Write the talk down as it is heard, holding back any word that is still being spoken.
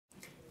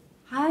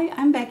Hi,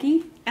 I'm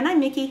Becky. And I'm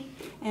Mickie.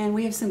 And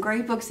we have some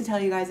great books to tell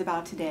you guys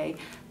about today.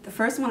 The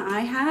first one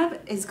I have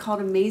is called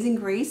Amazing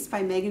Grace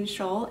by Megan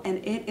Scholl, and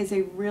it is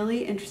a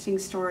really interesting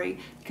story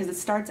because it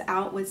starts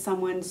out with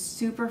someone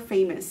super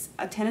famous.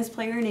 A tennis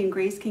player named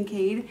Grace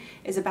Kincaid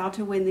is about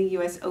to win the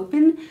US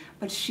Open,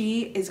 but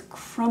she is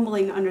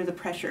crumbling under the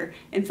pressure.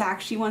 In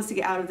fact, she wants to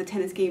get out of the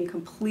tennis game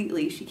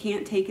completely. She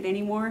can't take it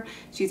anymore.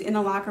 She's in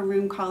the locker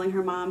room calling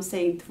her mom,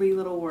 saying 3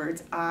 little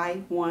words,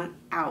 "I want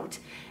out."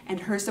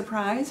 And her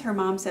surprise, her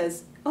mom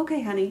says,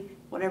 "Okay, honey,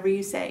 whatever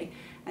you say."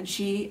 And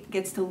she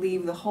gets to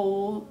leave the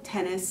whole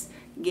tennis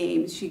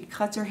game. She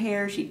cuts her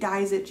hair, she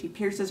dyes it, she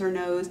pierces her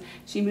nose.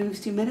 She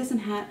moves to Medicine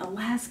Hat,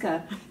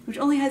 Alaska, which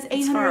only has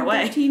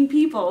 815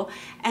 people.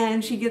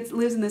 And she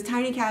lives in this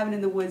tiny cabin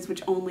in the woods,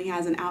 which only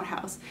has an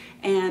outhouse.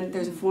 And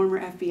there's a former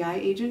FBI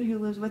agent who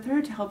lives with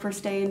her to help her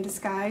stay in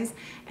disguise.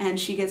 And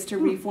she gets to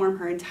reform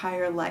her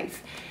entire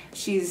life.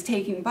 She's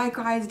taking bike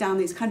rides down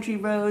these country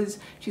roads.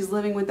 She's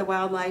living with the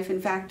wildlife. In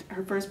fact,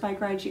 her first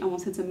bike ride, she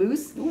almost hits a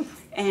moose.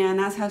 Oof. And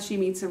that's how she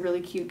meets a really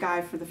cute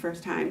guy for the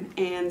first time.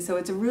 And so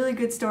it's a really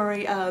good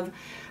story of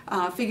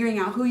figuring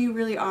out who you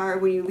really are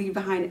when you leave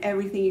behind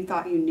everything you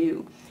thought you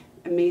knew.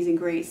 Amazing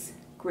Grace,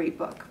 great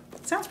book.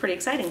 Sounds pretty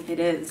exciting. It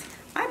is.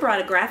 I brought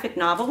a graphic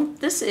novel.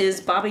 This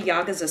is Baba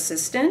Yaga's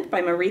Assistant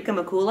by Marika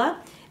Makula.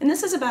 And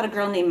this is about a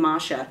girl named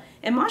Masha.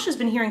 And Masha's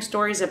been hearing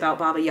stories about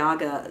Baba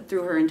Yaga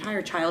through her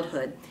entire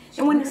childhood.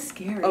 She's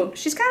scary. Oh,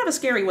 she's kind of a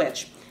scary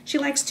witch. She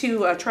likes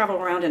to travel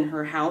around in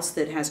her house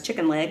that has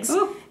chicken legs.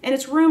 Oh. And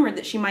it's rumored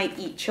that she might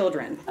eat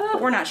children.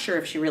 But we're not sure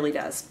if she really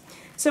does.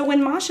 So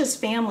when Masha's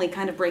family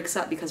kind of breaks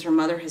up because her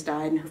mother has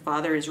died and her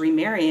father is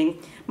remarrying,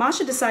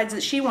 Masha decides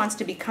that she wants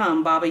to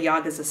become Baba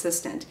Yaga's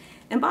assistant.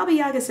 And Baba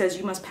Yaga says,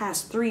 "You must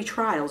pass 3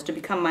 trials to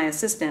become my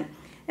assistant."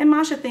 And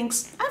Masha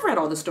thinks, "I've read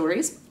all the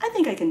stories. I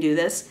think I can do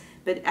this."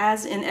 But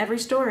as in every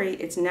story,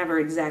 it's never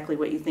exactly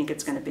what you think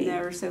it's going to be.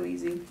 Never so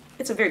easy.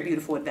 It's a very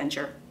beautiful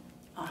adventure.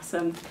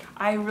 Awesome.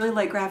 I really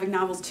like graphic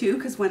novels too,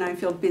 because when I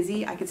feel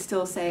busy, I could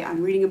still say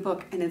I'm reading a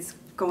book and it's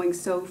going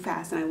so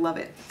fast and I love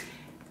it.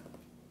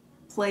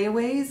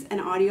 Playaways and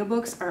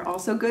audiobooks are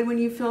also good when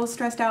you feel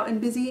stressed out and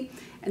busy.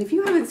 And if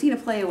you haven't seen a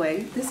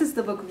Playaway, this is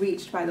the book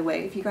Reached, by the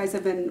way. If you guys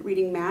have been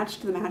reading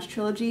Matched, the Matched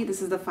trilogy,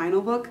 this is the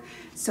final book.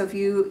 So if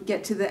you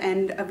get to the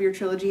end of your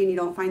trilogy and you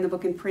don't find the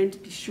book in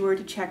print, be sure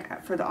to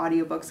check for the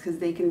audiobooks because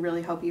they can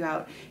really help you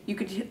out. You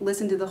could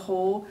listen to the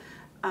whole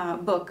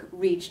book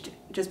Reached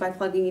just by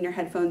plugging in your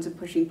headphones and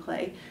pushing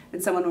play,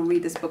 and someone will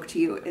read this book to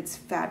you. It's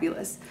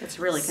fabulous. It's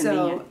really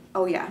convenient. So,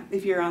 oh yeah,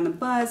 if you're on the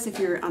bus, if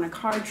you're on a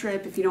car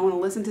trip, if you don't want to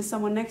listen to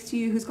someone next to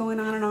you who's going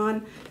on and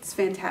on, it's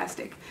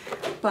fantastic.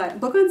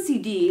 But book on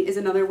CD is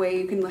another way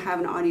you can have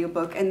an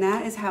audiobook, and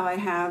that is how I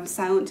have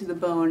Silent to the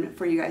Bone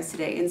for you guys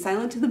today. And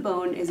Silent to the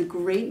Bone is a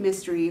great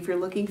mystery if you're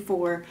looking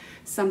for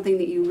something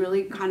that you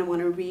really kind of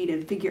want to read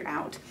and figure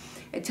out.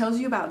 It tells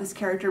you about this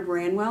character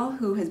Branwell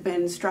who has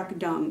been struck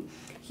dumb.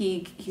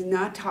 He's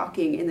not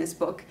talking in this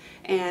book,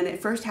 and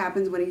it first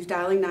happens when he's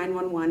dialing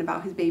 911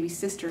 about his baby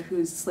sister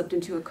who's slipped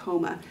into a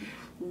coma.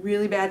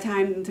 Really bad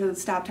time to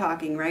stop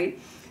talking, right?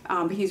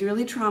 But he's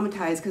really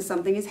traumatized because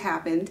something has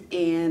happened,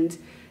 and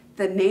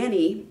the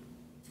nanny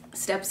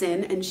steps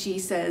in and she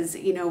says,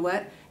 "You know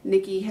what?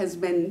 Nikki has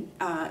been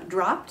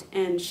dropped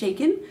and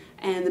shaken,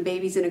 and the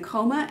baby's in a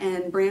coma,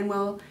 and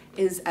Branwell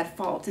is at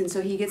fault," and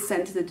so he gets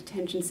sent to the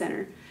detention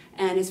center.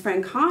 And his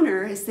friend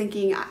Connor is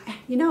thinking,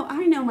 "You know,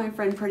 I know my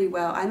friend pretty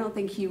well. I don't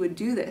think he would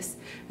do this."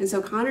 And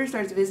so Connor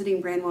starts visiting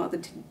Branwell at the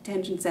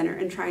detention center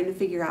and trying to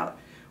figure out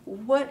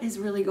what is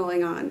really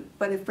going on.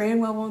 But if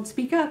Branwell won't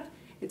speak up,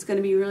 it's going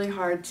to be really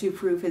hard to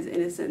prove his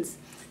innocence.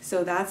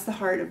 So that's the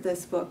heart of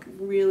this book.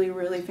 Really,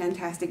 really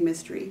fantastic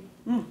mystery.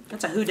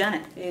 That's a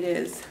whodunit. It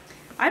is.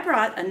 I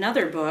brought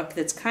another book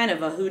that's kind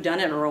of a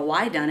whodunit or a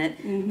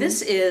whydunit.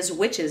 This is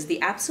Witches,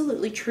 the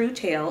Absolutely True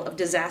Tale of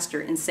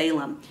Disaster in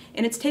Salem.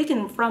 And it's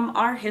taken from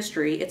our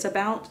history. It's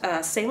about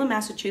Salem,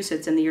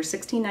 Massachusetts in the year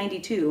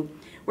 1692,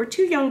 where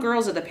 2 young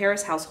girls of the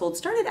Paris household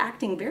started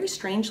acting very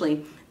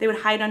strangely. They would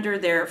hide under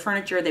their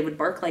furniture, they would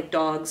bark like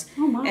dogs,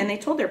 and they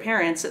told their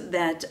parents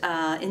that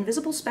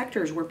invisible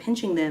specters were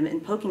pinching them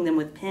and poking them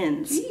with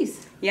pins.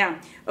 Jeez.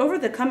 Yeah. Over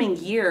the coming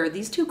year,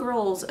 these 2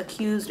 girls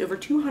accused over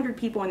 200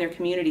 people in their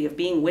community of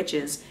being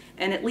witches,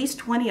 and at least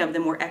 20 of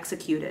them were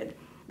executed.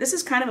 This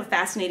is kind of a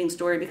fascinating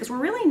story because we're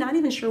really not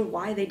even sure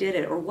why they did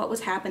it or what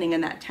was happening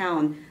in that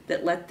town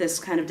that let this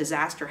kind of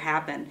disaster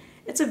happen.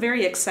 It's a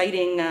very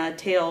exciting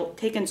tale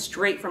taken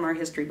straight from our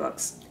history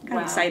books. Kind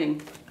of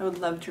exciting. I would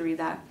love to read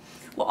that.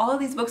 Well, all of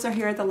these books are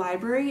here at the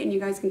library, and you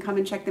guys can come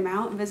and check them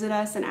out, visit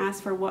us, and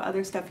ask for what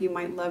other stuff you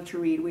might love to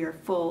read. We are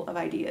full of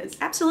ideas.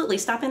 Absolutely.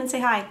 Stop in and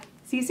say hi.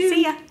 See you soon.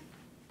 See ya.